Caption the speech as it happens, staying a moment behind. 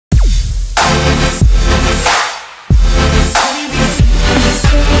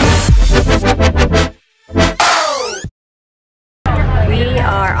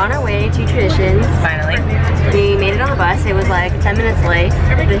honestly.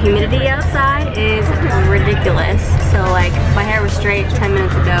 The humidity outside is ridiculous. So like, my hair was straight 10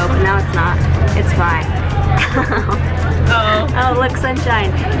 minutes ago, but now it's not. It's fine. Oh, look,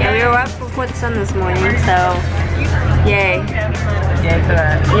 sunshine. Yeah, we were up before the sun this morning, so yay. Yay for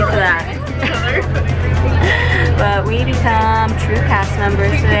that. Yay for that. But we become true cast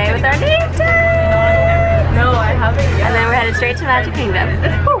members today with our name tag. No, I haven't yet. And then we're headed straight to Magic Kingdom.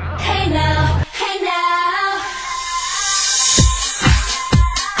 Woo. Hey now, hey now.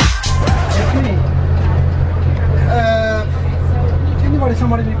 Anybody,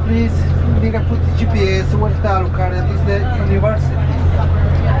 somebody please, need to put the GPS, what's that car, is the university?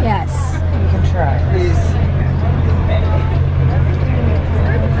 Yes. You can try. Please.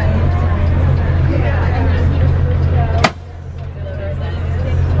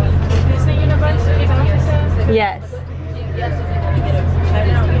 Yes. It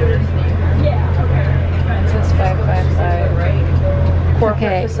says 555, right? Corporate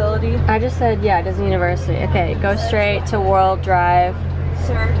Okay. facility. I just said, yeah, Disney University. Okay, go straight to World Drive.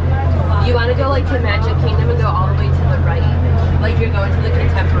 Sir, you want to go like to Magic Kingdom and go all the way to the right, like you're going to the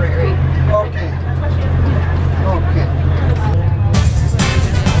Contemporary. Okay. Okay.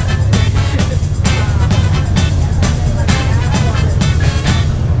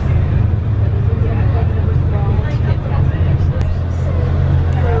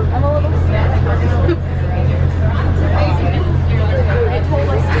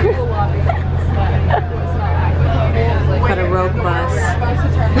 Got a rogue bus.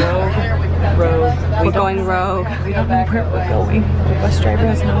 Rogue. We're going rogue. We don't know where we're going. The bus driver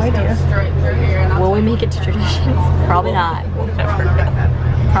has no idea. Will we make it to Traditions? Probably not. We'll never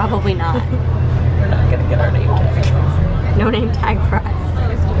know. Probably not. We're not gonna get our name tag. No name tag for us.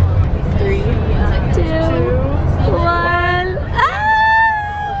 3, 2, 1. Ah!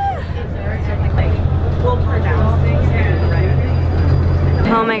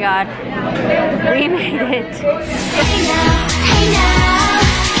 Oh my god. We made it. Hey now,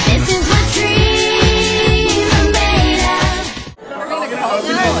 this is what dreams are made of.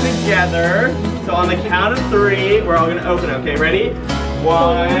 Open it together. So on the count of 3, we're all gonna open it. Okay, ready?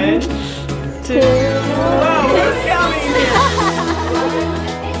 1, 2. Whoa, who's counting here?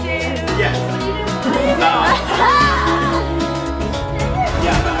 Yes.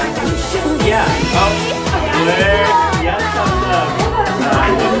 Yeah. Oh. There. Yes. Thumbs up.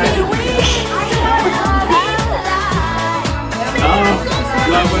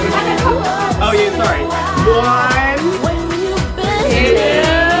 Oh yeah. Sorry. 1,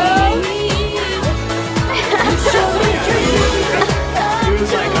 2.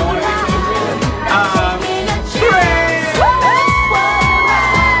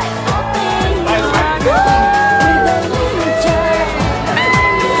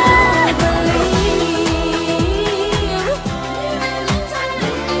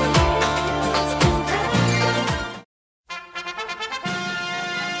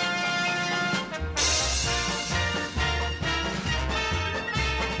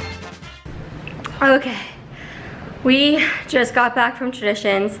 Okay, we just got back from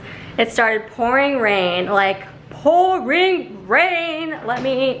Traditions. It started pouring rain, like pouring rain. Let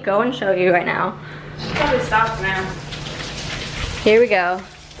me go and show you right now. Probably stops now. Here we go.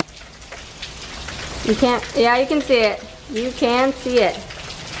 You can't, yeah, you can see it. You can see it.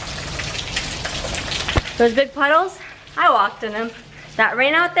 Those big puddles, I walked in them. That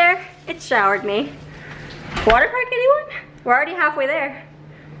rain out there, it showered me. Water park, anyone? We're already halfway there.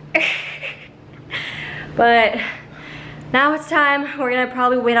 But now it's time. We're gonna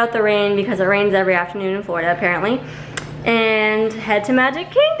probably wait out the rain because it rains every afternoon in Florida apparently, and head to Magic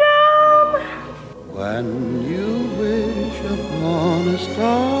Kingdom. When you wish upon a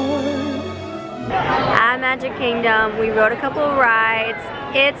star. At Magic Kingdom, we rode a couple of rides.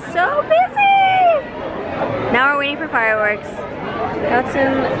 It's so busy. Now we're waiting for fireworks. Got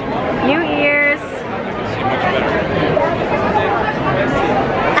some New Year's.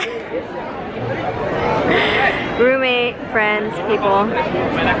 Roommate, friends, people.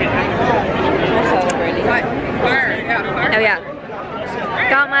 Oh yeah.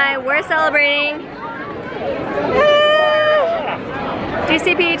 Got we're celebrating.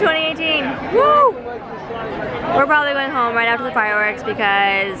 DCP 2018. Woo! We're probably going home right after the fireworks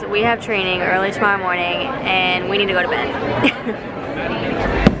because we have training early tomorrow morning and we need to go to bed.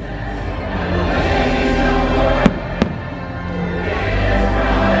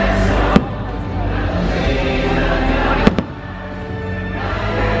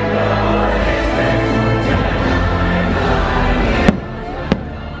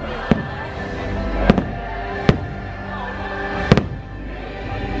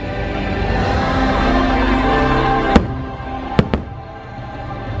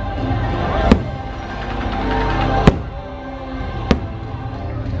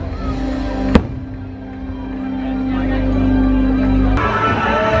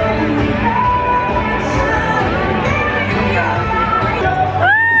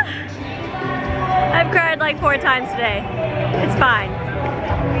 like 4 times today. It's fine.